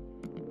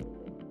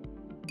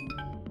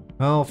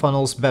 Well,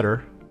 funnel's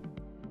better.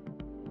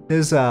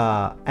 There's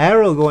a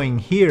arrow going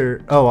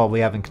here. Oh, well, we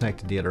haven't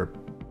connected the other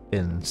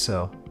pin,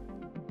 so...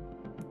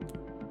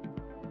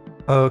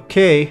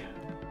 okay.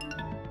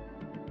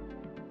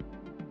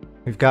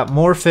 We've got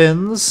more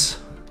fins.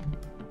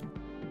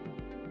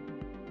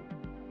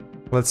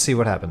 Let's see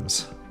what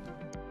happens.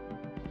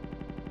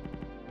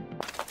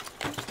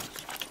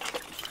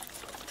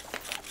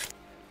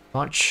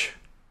 Launch.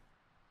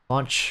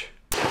 Launch.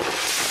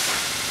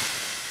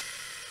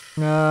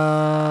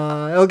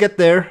 It'll get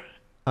there.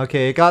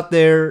 Okay, it got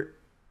there.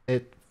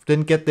 It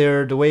didn't get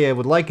there the way I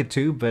would like it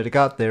to, but it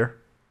got there.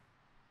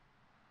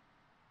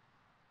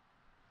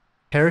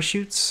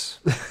 Parachutes?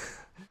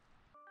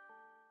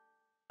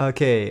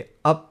 Okay,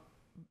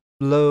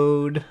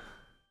 upload.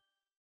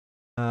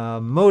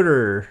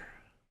 Motor.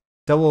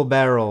 Double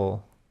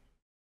barrel.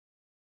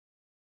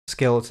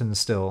 Skeleton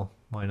still.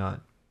 Why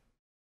not?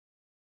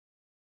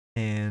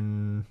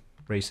 And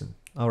racing.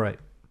 Alright.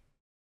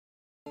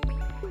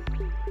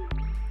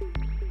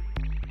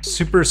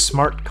 Super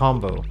smart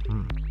combo.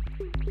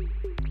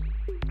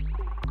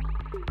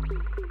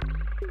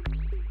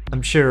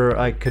 I'm sure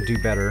I could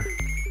do better,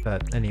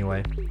 but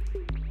anyway.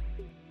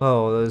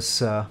 Oh, those,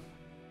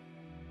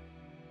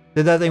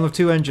 did that thing with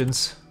 2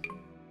 engines.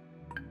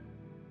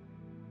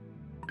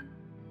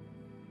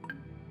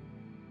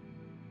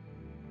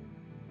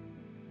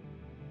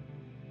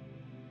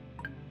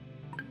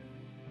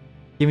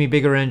 Give me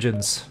bigger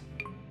engines.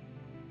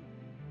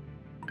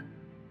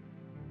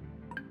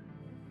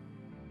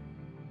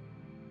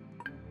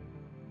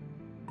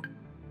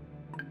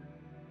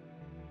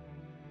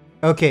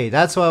 Okay,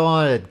 that's what I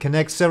wanted.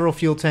 Connect several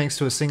fuel tanks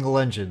to a single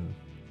engine.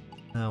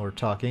 Now we're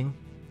talking.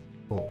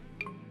 Cool.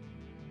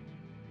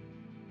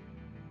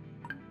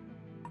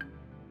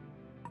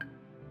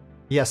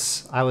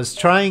 Yes, I was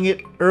trying it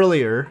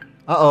earlier.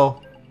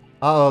 Uh-oh.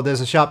 Uh-oh,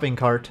 there's a shopping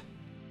cart.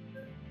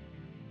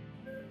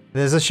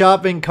 There's a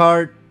shopping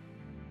cart.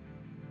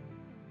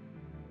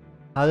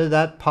 How did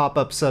that pop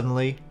up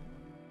suddenly?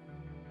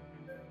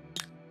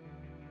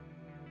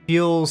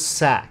 Fuel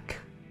sack.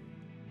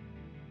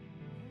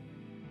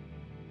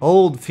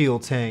 Old fuel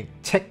tank.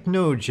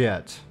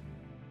 Technojet.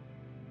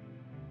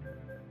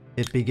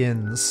 It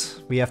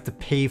begins. We have to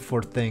pay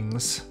for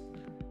things.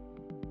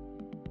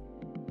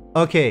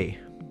 Okay.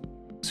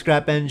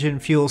 Scrap engine,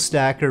 fuel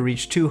stacker,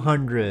 reach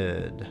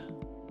 200.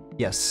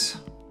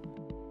 Yes.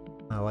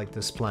 I like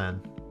this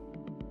plan.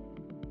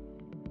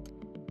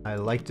 I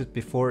liked it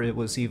before it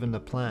was even a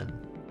plan.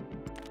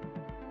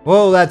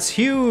 Whoa, that's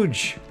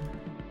huge!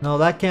 No,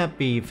 that can't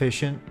be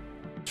efficient.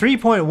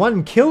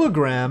 3.1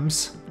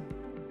 kilograms?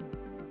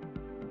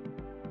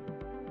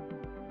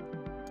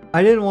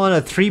 I didn't want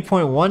a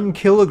 3.1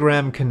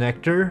 kilogram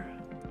connector.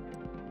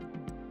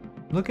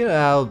 Look at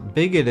how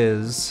big it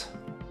is.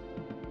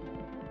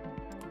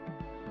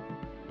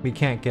 We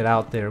can't get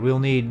out there. We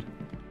need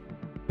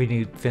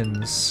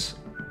fins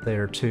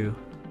there too.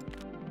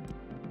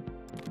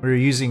 We're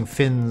using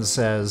fins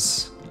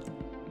as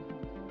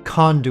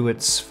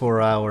conduits for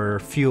our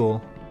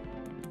fuel.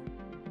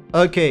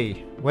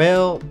 Okay,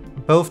 well,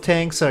 both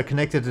tanks are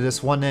connected to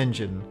this one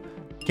engine.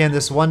 Can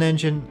this one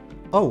engine...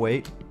 oh,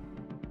 wait.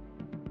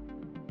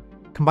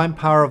 Combined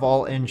power of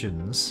all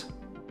engines.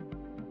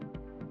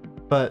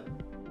 But...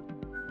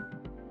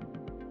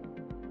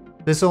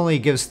 this only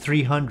gives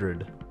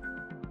 300.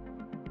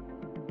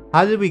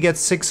 How did we get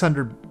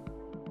 600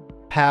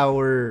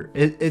 power?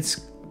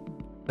 It's...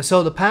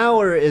 so the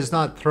power is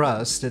not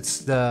thrust,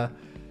 it's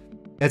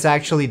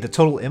actually the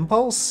total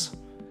impulse?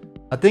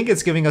 I think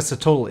it's giving us a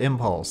total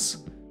impulse.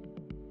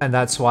 And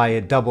that's why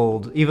it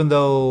doubled, even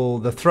though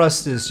the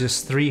thrust is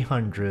just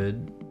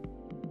 300.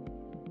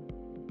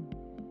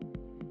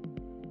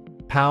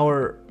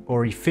 Power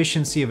or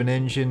efficiency of an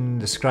engine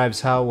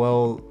describes how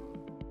well...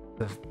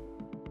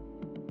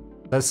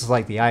 this is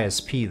like the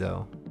ISP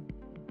though.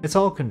 It's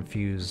all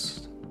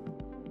confused.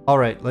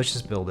 Alright, let's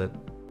just build it.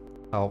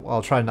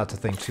 I'll try not to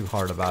think too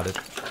hard about it.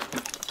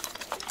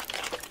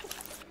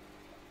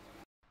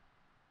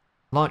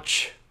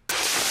 Launch.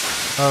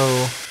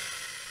 Oh.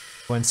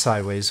 Went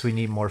sideways. We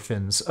need more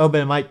fins. Oh,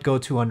 but it might go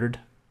 200.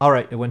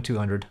 Alright, it went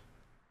 200.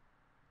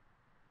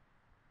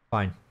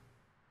 Fine.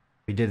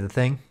 We did the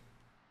thing.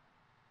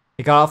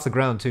 It got off the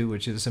ground too,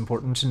 which is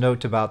important to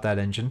note about that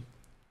engine.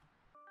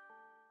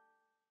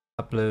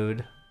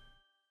 Upload.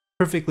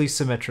 Perfectly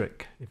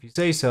symmetric, if you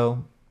say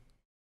so.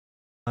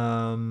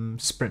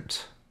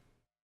 Sprint.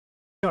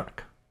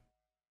 Shark.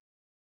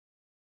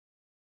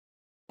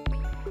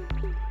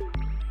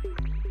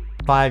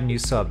 5 new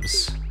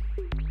subs.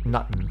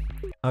 Nothing.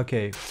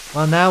 Okay.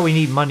 Well, now we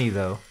need money,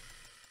 though.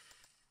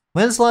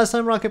 When's the last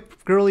time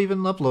Rocket Girl even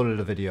uploaded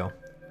a video?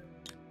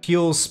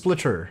 Fuel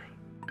splitter.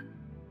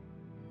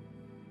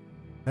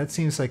 That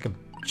seems like a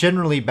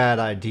generally bad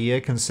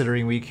idea,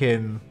 considering we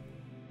can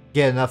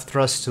get enough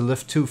thrust to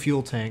lift 2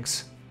 fuel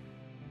tanks.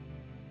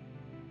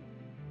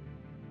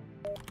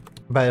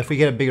 But if we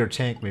get a bigger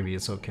tank, maybe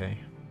it's okay.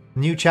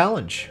 New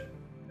challenge.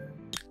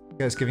 You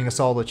guys giving us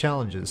all the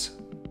challenges.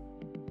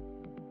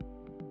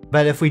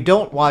 But if we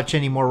don't watch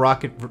any more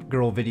Rocket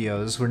Girl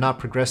videos, we're not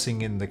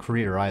progressing in the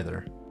career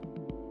either.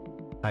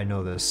 I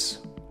know this.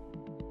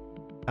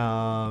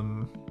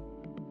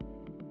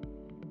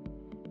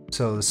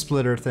 So the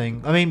splitter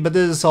thing. I mean, but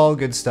this is all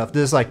good stuff.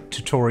 This is like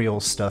tutorial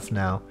stuff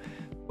now,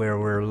 where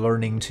we're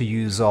learning to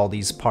use all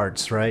these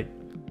parts, right?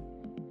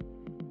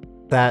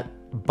 That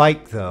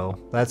bike, though,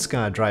 that's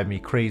gonna drive me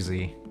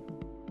crazy.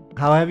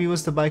 How heavy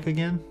was the bike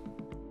again?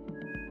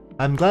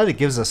 I'm glad it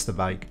gives us the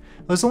bike.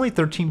 It was only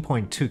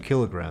 13.2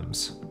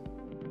 kilograms.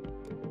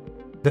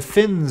 The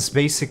fins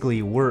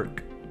basically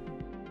work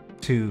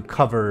to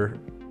cover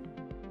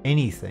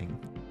anything.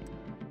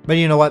 But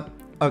you know what?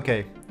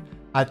 Okay,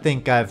 I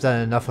think I've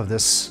done enough of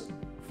this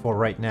for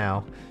right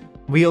now.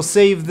 We'll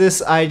save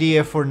this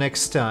idea for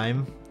next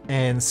time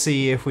and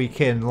see if we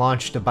can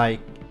launch the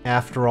bike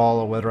after all,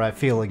 or whether I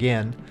fail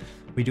again.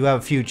 We do have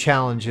a few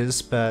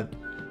challenges, but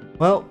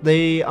well,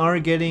 they are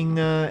getting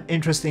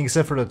interesting,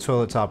 except for the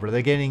toilet topper.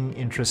 They're getting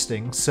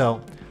interesting, so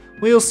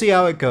we'll see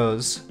how it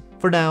goes.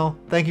 For now,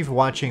 thank you for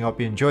watching. I hope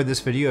you enjoyed this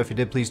video. If you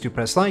did, please do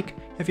press like.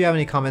 If you have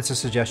any comments or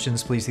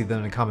suggestions, please leave them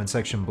in the comment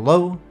section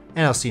below,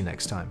 and I'll see you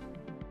next time.